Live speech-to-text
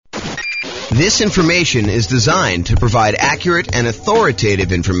This information is designed to provide accurate and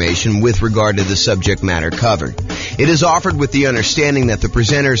authoritative information with regard to the subject matter covered. It is offered with the understanding that the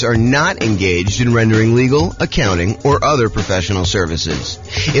presenters are not engaged in rendering legal, accounting, or other professional services.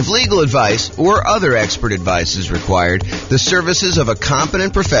 If legal advice or other expert advice is required, the services of a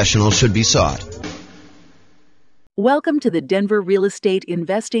competent professional should be sought. Welcome to the Denver Real Estate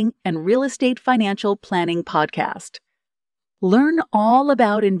Investing and Real Estate Financial Planning Podcast. Learn all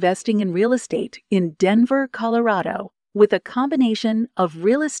about investing in real estate in Denver, Colorado, with a combination of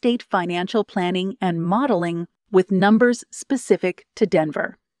real estate financial planning and modeling with numbers specific to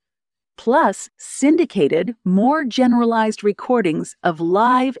Denver. Plus, syndicated, more generalized recordings of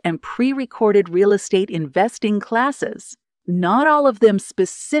live and pre-recorded real estate investing classes, not all of them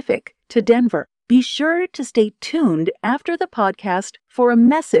specific to Denver. Be sure to stay tuned after the podcast for a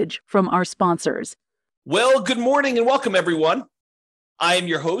message from our sponsors. Well, good morning and welcome, everyone. I am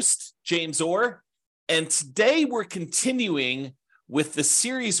your host, James Orr, and today we're continuing with the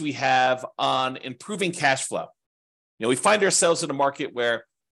series we have on improving cash flow. We find ourselves in a market where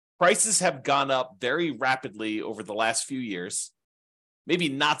prices have gone up very rapidly over the last few years, maybe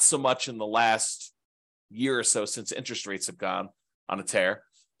not so much in the last year or so since interest rates have gone on a tear,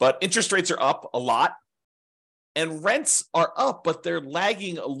 but interest rates are up a lot and rents are up, but they're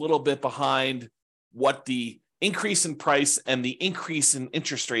lagging a little bit behind what the increase in price and the increase in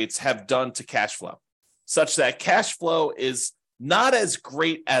interest rates have done to cash flow, such that cash flow is not as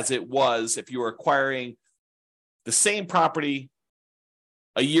great as it was if you were acquiring the same property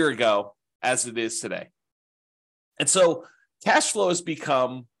a year ago as it is today. And so cash flow has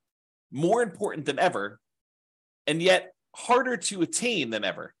become more important than ever, and yet harder to attain than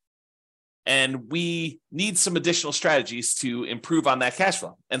ever. And we need some additional strategies to improve on that cash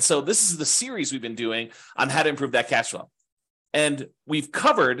flow. And so this is the series we've been doing on how to improve that cash flow. And we've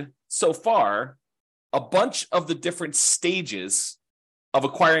covered so far a bunch of the different stages of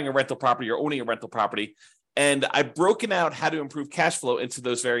acquiring a rental property or owning a rental property. And I've broken out how to improve cash flow into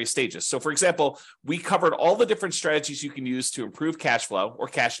those various stages. So for example, we covered all the different strategies you can use to improve cash flow or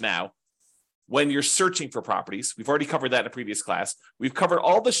cash now when you're searching for properties. We've already covered that in a previous class. We've covered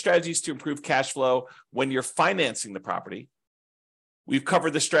all the strategies to improve cash flow when you're financing the property. We've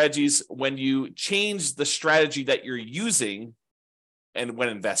covered the strategies when you change the strategy that you're using and when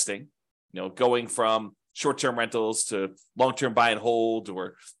investing, going from short-term rentals to long-term buy and hold,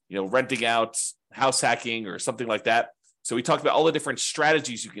 or, renting out, house hacking or something like that. So we talked about all the different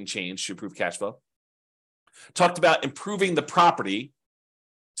strategies you can change to improve cash flow. Talked about improving the property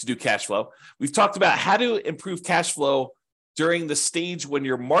to do cash flow. We've talked about how to improve cash flow during the stage when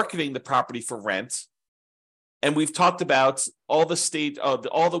you're marketing the property for rent. And we've talked about all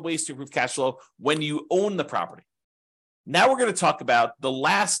the ways to improve cash flow when you own the property. Now we're going to talk about the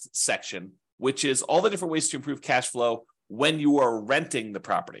last section, which is all the different ways to improve cash flow when you are renting the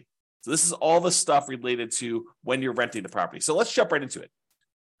property. So this is all the stuff related to when you're renting the property. So let's jump right into it.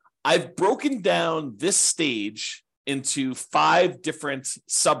 I've broken down this stage into 5 different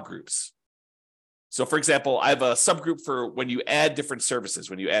subgroups. So for example, I have a subgroup for when you add different services,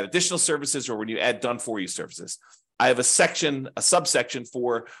 when you add additional services, or when you add done for you services. I have a subsection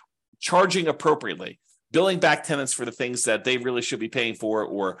for charging appropriately, billing back tenants for the things that they really should be paying for,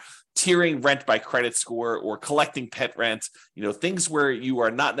 or tiering rent by credit score, or collecting pet rent, things where you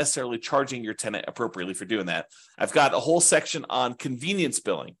are not necessarily charging your tenant appropriately for doing that. I've got a whole section on convenience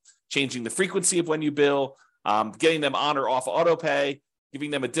billing, changing the frequency of when you bill, getting them on or off auto pay, giving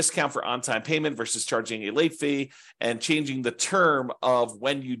them a discount for on-time payment versus charging a late fee, and changing the term of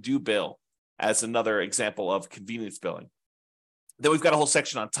when you do bill as another example of convenience billing. Then we've got a whole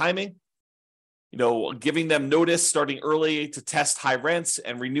section on timing, giving them notice starting early to test high rents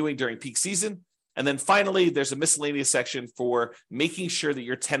and renewing during peak season. And then finally, there's a miscellaneous section for making sure that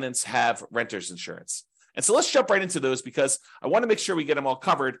your tenants have renter's insurance. And so let's jump right into those because I want to make sure we get them all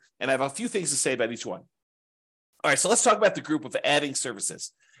covered, and I have a few things to say about each one. All right, so let's talk about the group of adding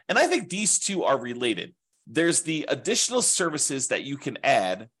services. And I think these two are related. There's the additional services that you can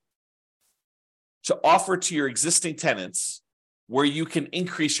add to offer to your existing tenants where you can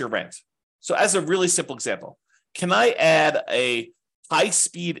increase your rent. So as a really simple example, can I add a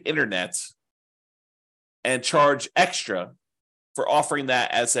high-speed internet and charge extra for offering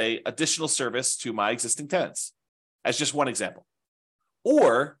that as an additional service to my existing tenants? As just one example.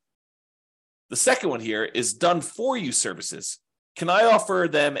 Or the second one here is done for you services. can I offer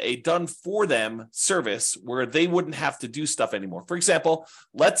them a done for them service where they wouldn't have to do stuff anymore? For example,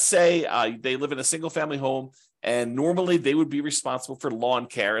 let's say they live in a single family home and normally they would be responsible for lawn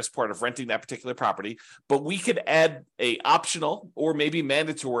care as part of renting that particular property, but we could add a optional or maybe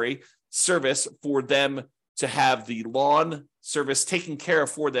mandatory service for them to have the lawn service taken care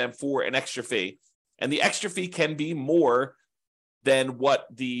of for them for an extra fee. And the extra fee can be more than what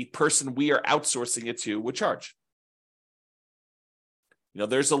the person we are outsourcing it to would charge.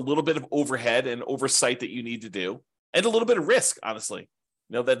 There's a little bit of overhead and oversight that you need to do, and a little bit of risk, honestly,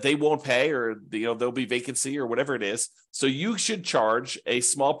 that they won't pay or, there'll be vacancy or whatever it is. So you should charge a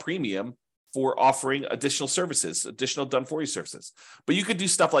small premium for offering additional services, additional done-for-you services. But you could do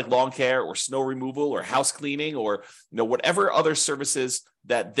stuff like lawn care or snow removal or house cleaning or, whatever other services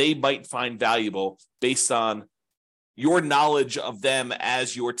that they might find valuable based on your knowledge of them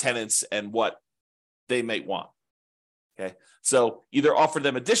as your tenants and what they might want. Okay, so either offer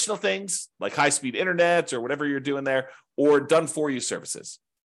them additional things like high-speed internet or whatever you're doing there, or done-for-you services.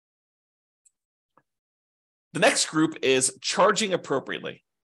 The next group is charging appropriately.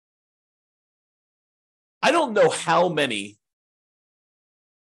 I don't know how many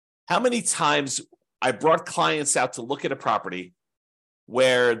times I brought clients out to look at a property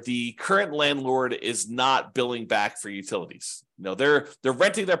where the current landlord is not billing back for utilities. They're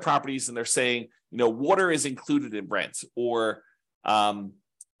renting their properties and they're saying, water is included in rent or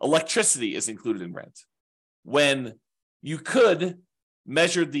electricity is included in rent. When you could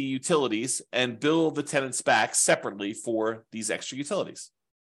measure the utilities and bill the tenants back separately for these extra utilities.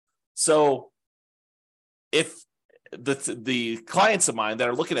 So if the clients of mine that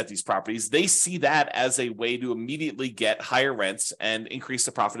are looking at these properties, they see that as a way to immediately get higher rents and increase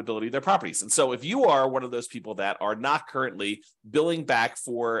the profitability of their properties. And so if you are one of those people that are not currently billing back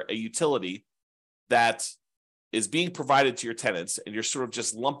for a utility that is being provided to your tenants and you're sort of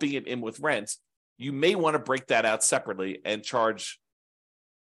just lumping it in with rent, you may want to break that out separately and charge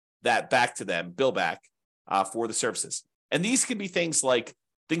that back to them, bill back for the services. And these can be things like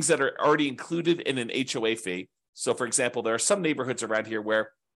things that are already included in an HOA fee. So, for example, there are some neighborhoods around here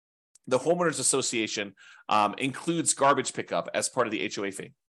where the homeowners association includes garbage pickup as part of the HOA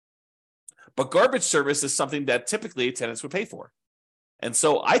fee. But garbage service is something that typically tenants would pay for. And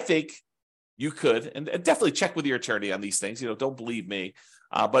so I think you could, and definitely check with your attorney on these things, don't believe me,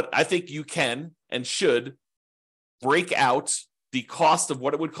 but I think you can and should break out the cost of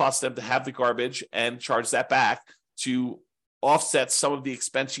what it would cost them to have the garbage and charge that back to offset some of the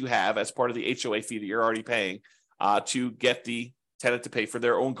expense you have as part of the HOA fee that you're already paying to get the tenant to pay for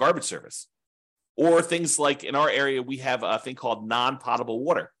their own garbage service. Or things like in our area, we have a thing called non-potable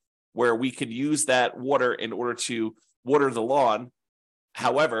water, where we can use that water in order to water the lawn.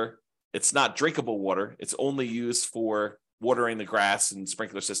 However, it's not drinkable water. It's only used for watering the grass and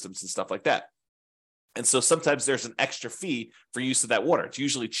sprinkler systems and stuff like that. And so sometimes there's an extra fee for use of that water. It's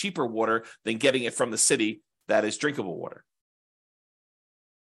usually cheaper water than getting it from the city that is drinkable water.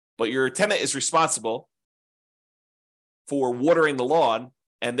 But your tenant is responsible for watering the lawn,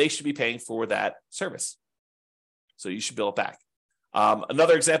 and they should be paying for that service. So you should bill it back.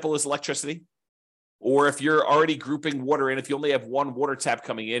 Another example is electricity. Or if you're already grouping water in, if you only have one water tap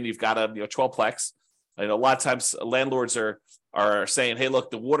coming in, you've got a 12-plex. A lot of times landlords are saying, hey, look,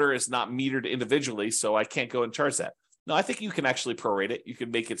 the water is not metered individually, so I can't go and charge that. No, I think you can actually prorate it. You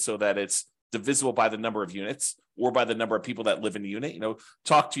can make it so that it's divisible by the number of units or by the number of people that live in the unit.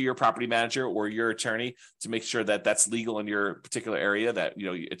 Talk to your property manager or your attorney to make sure that that's legal in your particular area, that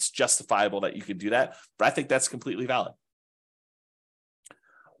it's justifiable that you can do that. But I think that's completely valid.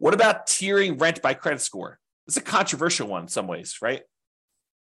 What about tiering rent by credit score? It's a controversial one in some ways, right?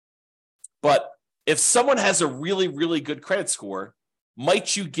 But if someone has a really, really good credit score,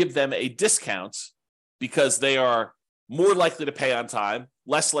 might you give them a discount because they are more likely to pay on time,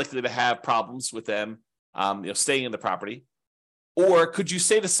 less likely to have problems with them staying in the property? Or could you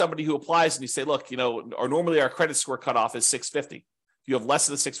say to somebody who applies and you say, look, or normally our credit score cutoff is 650. If you have less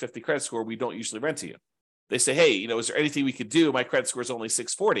than a 650 credit score, we don't usually rent to you. They say, hey, is there anything we could do? My credit score is only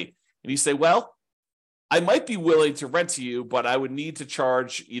 640. And you say, well, I might be willing to rent to you, but I would need to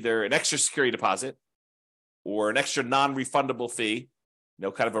charge either an extra security deposit or an extra non-refundable fee,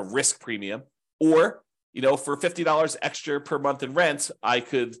 kind of a risk premium, or, for $50 extra per month in rent, I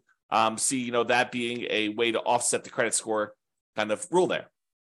could see, that being a way to offset the credit score kind of rule there.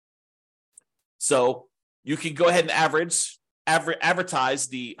 So you can go ahead and advertise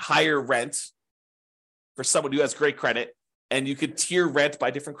the higher rent for someone who has great credit, and you could tier rent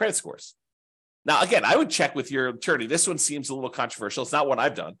by different credit scores. Now, again, I would check with your attorney. This one seems a little controversial. It's not what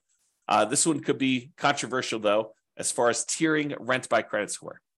I've done. This one could be controversial, though, as far as tiering rent by credit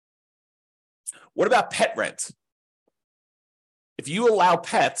score. What about pet rent? If you allow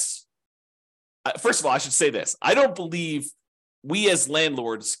pets, first of all, I should say this. I don't believe we as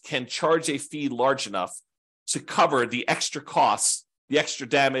landlords can charge a fee large enough to cover the extra costs, the extra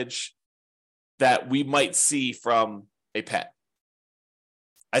damage that we might see from a pet.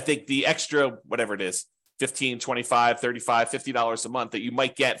 I think the extra, whatever it is, $15, $25, $35, $50 a month that you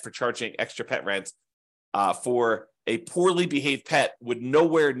might get for charging extra pet rent for a poorly behaved pet would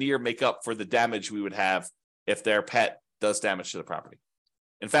nowhere near make up for the damage we would have if their pet does damage to the property.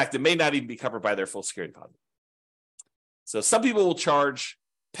 In fact, it may not even be covered by their full security deposit. So some people will charge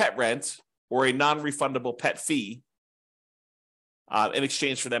pet rent or a non-refundable pet fee in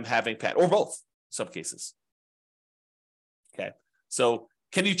exchange for them having pet, or both, in some cases. Okay, so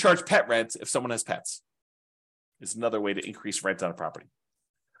can you charge pet rent if someone has pets? Is another way to increase rent on a property.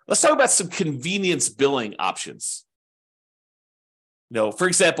 Let's talk about some convenience billing options. For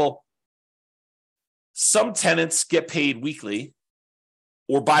example, some tenants get paid weekly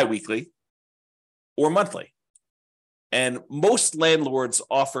or biweekly or monthly. And most landlords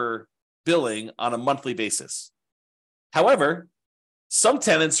offer billing on a monthly basis. However, some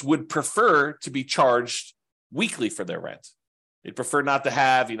tenants would prefer to be charged weekly for their rent. They'd prefer not to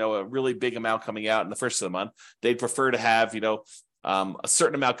have, a really big amount coming out in the first of the month. They'd prefer to have, a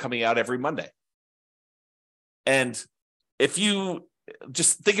certain amount coming out every Monday. And if you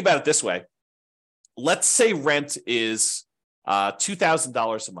just think about it this way, let's say rent is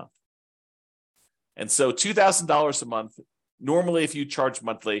 $2,000 a month. And so $2,000 a month, normally if you charge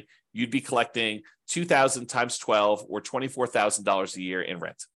monthly, you'd be collecting $2,000 times 12 or $24,000 a year in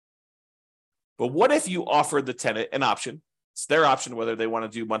rent. But what if you offer the tenant an option? It's their option whether they want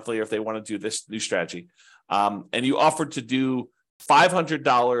to do monthly or if they want to do this new strategy. And you offered to do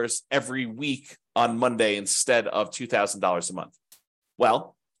 $500 every week on Monday instead of $2,000 a month.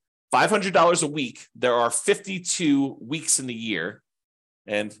 Well, $500 a week, there are 52 weeks in the year.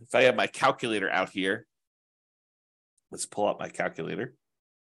 And if I have my calculator out here, let's pull up my calculator.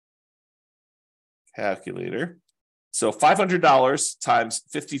 So $500 times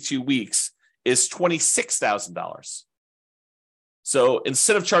 52 weeks is $26,000. So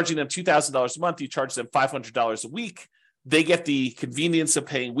instead of charging them $2,000 a month, you charge them $500 a week. They get the convenience of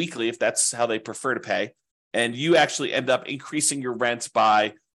paying weekly if that's how they prefer to pay. And you actually end up increasing your rent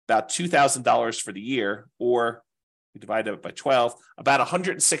by about $2,000 for the year, or you divide it by 12, about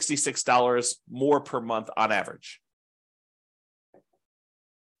 $166 more per month on average.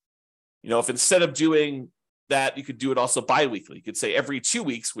 If instead of doing that, you could do it also biweekly. You could say every 2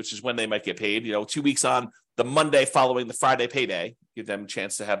 weeks, which is when they might get paid, 2 weeks on the Monday following the Friday payday, give them a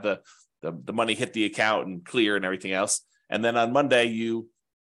chance to have the money hit the account and clear and everything else. And then on Monday, you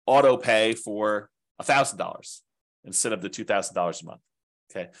auto pay for $1,000 instead of the $2,000 a month.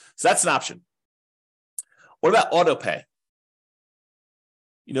 Okay, so that's an option. What about auto pay?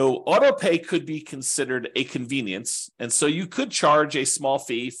 Auto pay could be considered a convenience. And so you could charge a small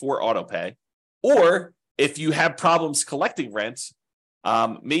fee for auto pay. Or if you have problems collecting rent,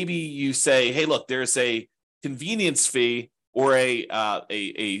 maybe you say, hey, look, there's a convenience fee or a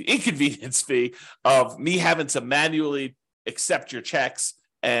inconvenience fee of me having to manually accept your checks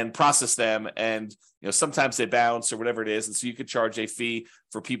and process them. And sometimes they bounce or whatever it is. And so you could charge a fee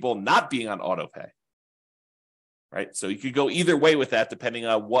for people not being on auto pay. Right. So you could go either way with that, depending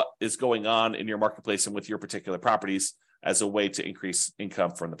on what is going on in your marketplace and with your particular properties as a way to increase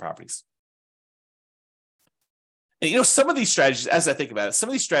income from the properties. And, some of these strategies, as I think about it, some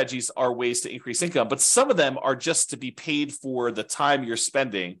of these strategies are ways to increase income, but some of them are just to be paid for the time you're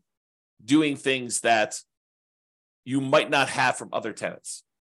spending doing things that you might not have from other tenants.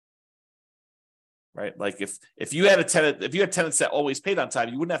 Right, like if you had tenants that always paid on time,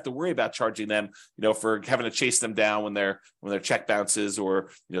 you wouldn't have to worry about charging them, for having to chase them down when their check bounces or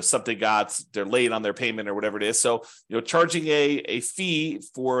they're late on their payment or whatever it is. So charging a fee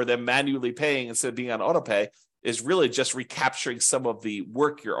for them manually paying instead of being on auto pay is really just recapturing some of the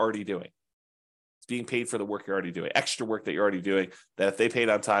work you're already doing. It's being paid for the work you're already doing, extra work that you're already doing. That if they paid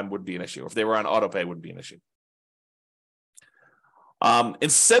on time wouldn't be an issue. If they were on auto pay, wouldn't be an issue.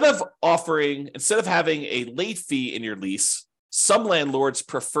 Instead of having a late fee in your lease, some landlords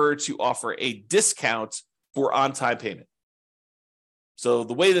prefer to offer a discount for on-time payment. So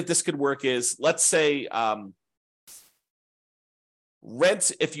the way that this could work is, let's say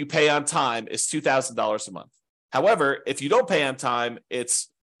rent, if you pay on time, is $2,000 a month. However, if you don't pay on time, it's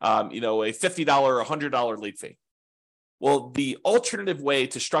a $50 or $100 late fee. Well, the alternative way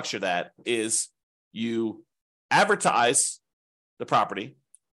to structure that is you advertise the property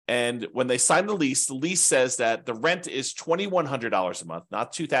And when they sign the lease says that the rent is $2,100 a month,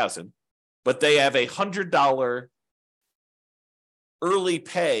 not $2,000, but they have $100 early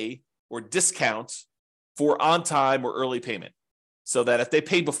pay or discount for on-time or early payment. So that if they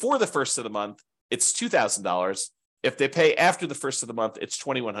pay before the first of the month, it's $2,000. If they pay after the first of the month, it's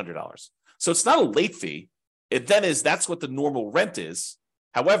 $2,100. So it's not a late fee. That's what the normal rent is.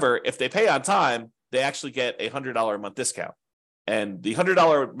 However, if they pay on time, they actually get $100 a month discount. And the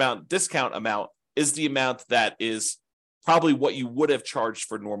 $100 discount amount is the amount that is probably what you would have charged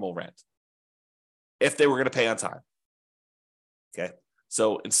for normal rent if they were going to pay on time. Okay.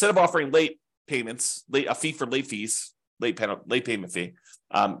 So instead of offering late payments, a fee for late fees, late payment fee,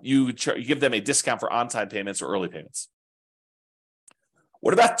 you give them a discount for on-time payments or early payments.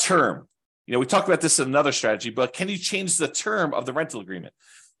 What about term? We talked about this in another strategy, but can you change the term of the rental agreement?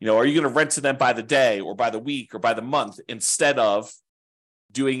 Are you going to rent to them by the day or by the week or by the month instead of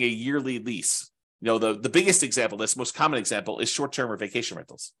doing a yearly lease? The biggest example, this most common example, is short-term or vacation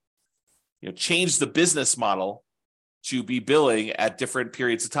rentals. Change the business model to be billing at different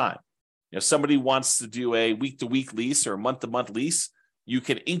periods of time. Somebody wants to do a week-to-week lease or a month-to-month lease, you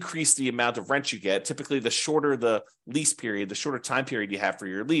can increase the amount of rent you get. Typically, the shorter the lease period, the shorter time period you have for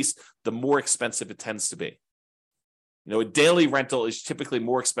your lease, the more expensive it tends to be. A daily rental is typically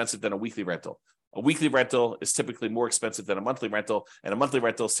more expensive than a weekly rental. A weekly rental is typically more expensive than a monthly rental, and a monthly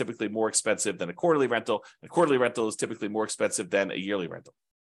rental is typically more expensive than a quarterly rental, and a quarterly rental is typically more expensive than a yearly rental.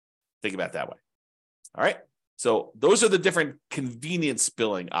 Think about it that way. All right? So those are the different convenience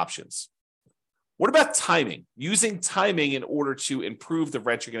billing options. What about timing? Using timing in order to improve the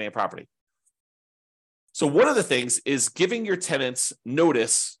rent you're getting on property. So one of the things is giving your tenants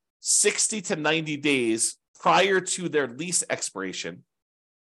notice 60 to 90 days prior to their lease expiration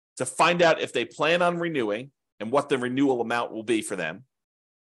to find out if they plan on renewing and what the renewal amount will be for them.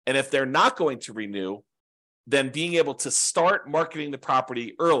 And if they're not going to renew, then being able to start marketing the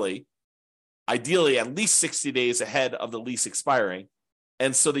property early, ideally at least 60 days ahead of the lease expiring,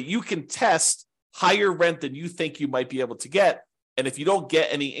 and so that you can test higher rent than you think you might be able to get. And if you don't get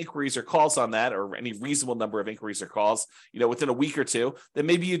any inquiries or calls on that, or any reasonable number of inquiries or calls, within a week or two, then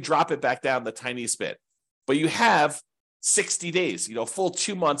maybe you drop it back down the tiniest bit. But you have 60 days, full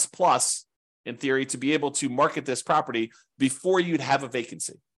 2 months plus, in theory, to be able to market this property before you'd have a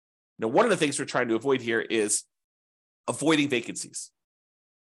vacancy. One of the things we're trying to avoid here is avoiding vacancies.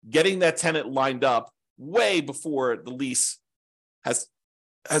 Getting that tenant lined up way before the lease has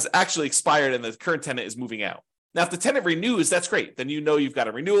actually expired and the current tenant is moving out. Now, if the tenant renews, that's great. Then you've got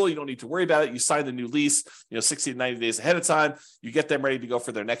a renewal. You don't need to worry about it. You sign the new lease, 60 to 90 days ahead of time. You get them ready to go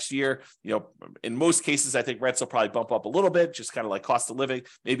for their next year. In most cases, I think rents will probably bump up a little bit, just kind of like cost of living,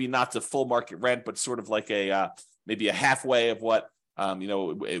 maybe not to full market rent, but sort of like maybe a halfway of what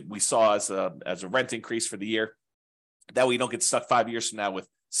we saw as a rent increase for the year. That way you don't get stuck 5 years from now with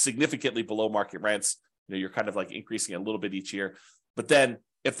significantly below market rents. You're kind of like increasing a little bit each year. But then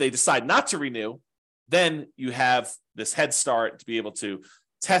if they decide not to renew, then you have this head start to be able to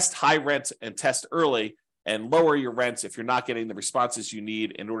test high rent and test early and lower your rents if you're not getting the responses you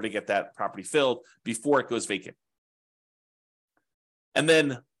need in order to get that property filled before it goes vacant. And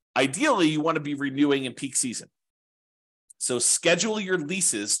then ideally, you want to be renewing in peak season. So schedule your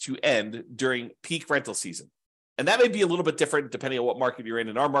leases to end during peak rental season. And that may be a little bit different depending on what market you're in.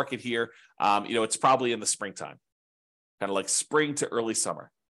 In our market here, it's probably in the springtime, kind of like spring to early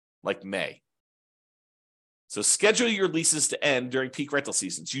summer, like May. So schedule your leases to end during peak rental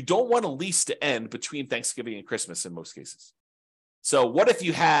seasons. You don't want a lease to end between Thanksgiving and Christmas in most cases. So what if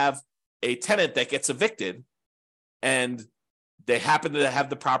you have a tenant that gets evicted and they happen to have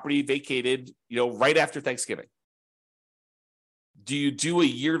the property vacated, right after Thanksgiving? Do you do a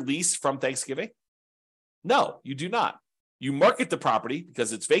year lease from Thanksgiving? No, you do not. You market the property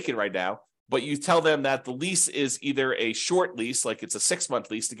because it's vacant right now, but you tell them that the lease is either a short lease, like it's a 6-month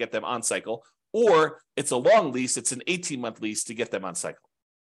lease to get them on cycle, or it's a long lease, it's an 18-month lease to get them on cycle.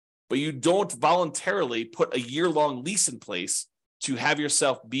 But you don't voluntarily put a year-long lease in place to have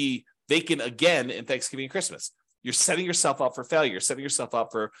yourself be vacant again in Thanksgiving and Christmas. You're setting yourself up for failure, setting yourself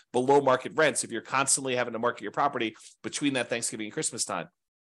up for below market rents if you're constantly having to market your property between that Thanksgiving and Christmas time.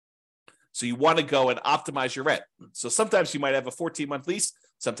 So you want to go and optimize your rent. So sometimes you might have a 14-month lease.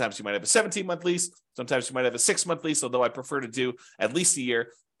 Sometimes you might have a 17-month lease. Sometimes you might have a 6-month lease, although I prefer to do at least a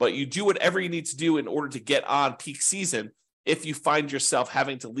year. But you do whatever you need to do in order to get on peak season if you find yourself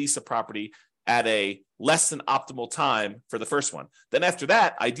having to lease a property at a less than optimal time for the first one. Then after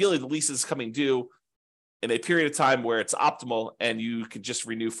that, ideally the lease is coming due in a period of time where it's optimal and you can just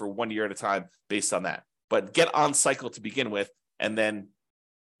renew for 1 year at a time based on that. But get on cycle to begin with, and then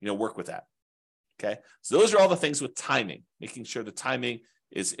work with that. Okay. So those are all the things with timing, making sure the timing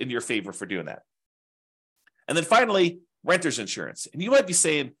is in your favor for doing that. And then finally, renter's insurance. And you might be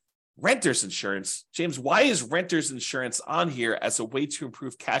saying, renter's insurance, James, why is renter's insurance on here as a way to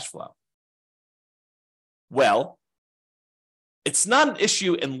improve cash flow? Well, it's not an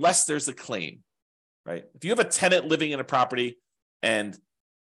issue unless there's a claim, right? If you have a tenant living in a property and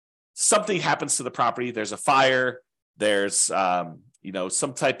something happens to the property, there's a fire, there's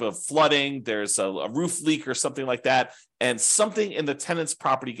some type of flooding, there's a roof leak or something like that, and something in the tenant's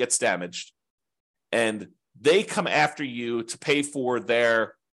property gets damaged, and they come after you to pay for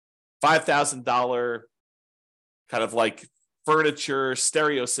their $5,000 kind of like furniture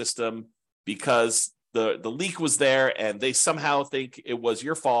stereo system because the leak was there and they somehow think it was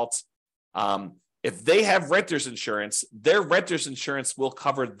your fault. If they have renter's insurance, their renter's insurance will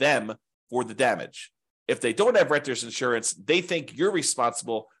cover them for the damage. If they don't have renter's insurance, they think you're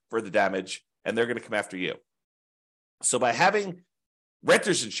responsible for the damage and they're going to come after you. So by having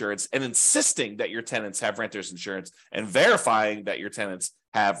renter's insurance and insisting that your tenants have renter's insurance and verifying that your tenants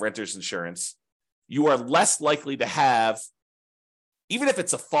have renter's insurance, you are less likely to have, even if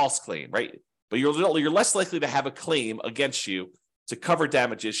it's a false claim, right? But you're less likely to have a claim against you to cover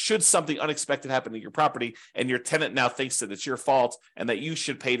damages should something unexpected happen to your property and your tenant now thinks that it's your fault and that you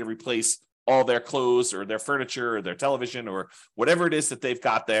should pay to replace all their clothes or their furniture or their television or whatever it is that they've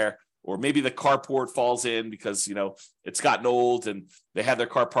got there. Or maybe the carport falls in because, it's gotten old and they have their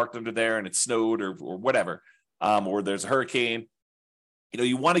car parked under there and it snowed or whatever. Or there's a hurricane.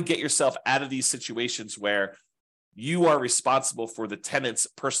 You want to get yourself out of these situations where you are responsible for the tenant's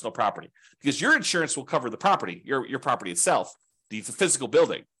personal property because your insurance will cover the property, your property itself, the physical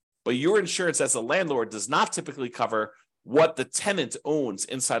building. But your insurance as a landlord does not typically cover what the tenant owns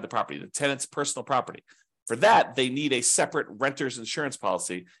inside the property, the tenant's personal property. For that, they need a separate renter's insurance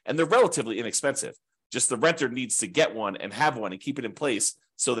policy, and they're relatively inexpensive. Just the renter needs to get one and have one and keep it in place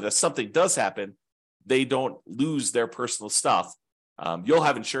so that if something does happen, they don't lose their personal stuff. You'll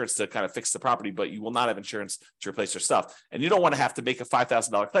have insurance to kind of fix the property, but you will not have insurance to replace their stuff. And you don't want to have to make a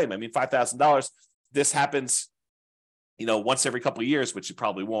 $5,000 claim. I mean, $5,000, this happens, once every couple of years, which you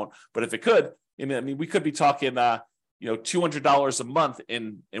probably won't. But if it could, we could be talking, $200 a month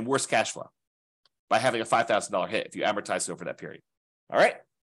in worst cash flow by having a $5,000 hit if you amortize it over that period. All right.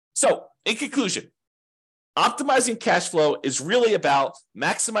 So in conclusion, optimizing cash flow is really about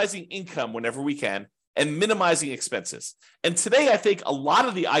maximizing income whenever we can and minimizing expenses. And today, I think a lot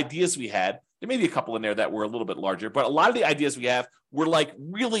of the ideas we had, there may be a couple in there that were a little bit larger, but a lot of the ideas we have were like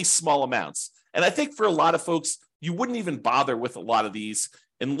really small amounts. And I think for a lot of folks, you wouldn't even bother with a lot of these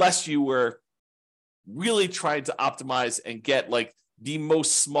unless you were really trying to optimize and get like the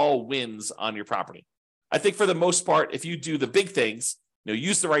most small wins on your property. I think for the most part, if you do the big things,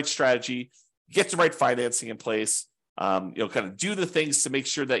 use the right strategy, get the right financing in place, kind of do the things to make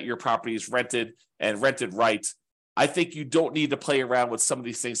sure that your property is rented and rented right. I think you don't need to play around with some of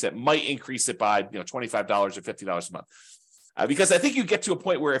these things that might increase it by $25 or $50 a month. Because I think you get to a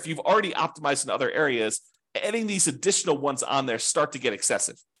point where if you've already optimized in other areas, adding these additional ones on there start to get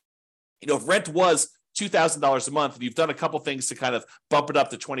excessive. If rent was $2,000 a month, and you've done a couple things to kind of bump it up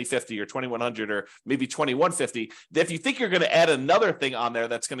to $2,050 or $2,100 or maybe $2,150, if you think you're going to add another thing on there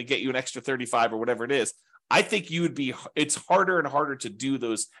that's going to get you an extra $35 or whatever it is, I think it's harder and harder to do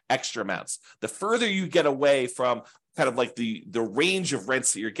those extra amounts. The further you get away from kind of like the range of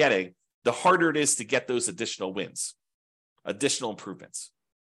rents that you're getting, the harder it is to get those additional wins, additional improvements.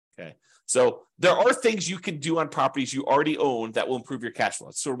 Okay. So there are things you can do on properties you already own that will improve your cash flow.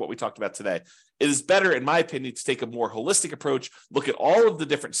 It's sort of what we talked about today. It is better, in my opinion, to take a more holistic approach, look at all of the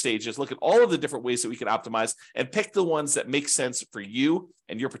different stages, look at all of the different ways that we can optimize, and pick the ones that make sense for you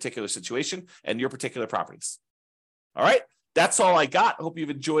and your particular situation and your particular properties. All right. That's all I got. I hope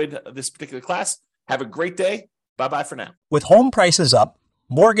you've enjoyed this particular class. Have a great day. Bye-bye for now. With home prices up,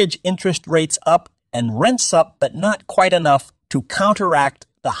 mortgage interest rates up, and rents up, but not quite enough to counteract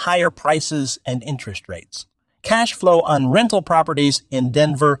the higher prices and interest rates, cash flow on rental properties in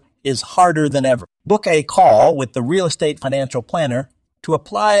Denver is harder than ever. Book a call with the Real Estate Financial Planner to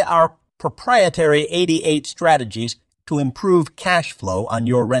apply our proprietary 88 strategies to improve cash flow on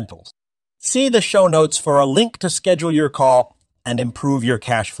your rentals. See the show notes for a link to schedule your call and improve your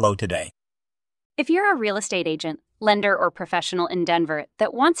cash flow today. If you're a real estate agent, lender, or professional in Denver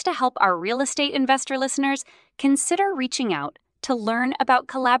that wants to help our real estate investor listeners, consider reaching out to learn about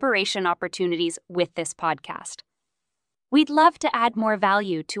collaboration opportunities with this podcast. We'd love to add more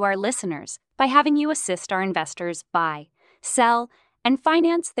value to our listeners by having you assist our investors buy, sell, and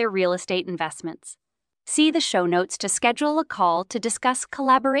finance their real estate investments. See the show notes to schedule a call to discuss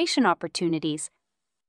collaboration opportunities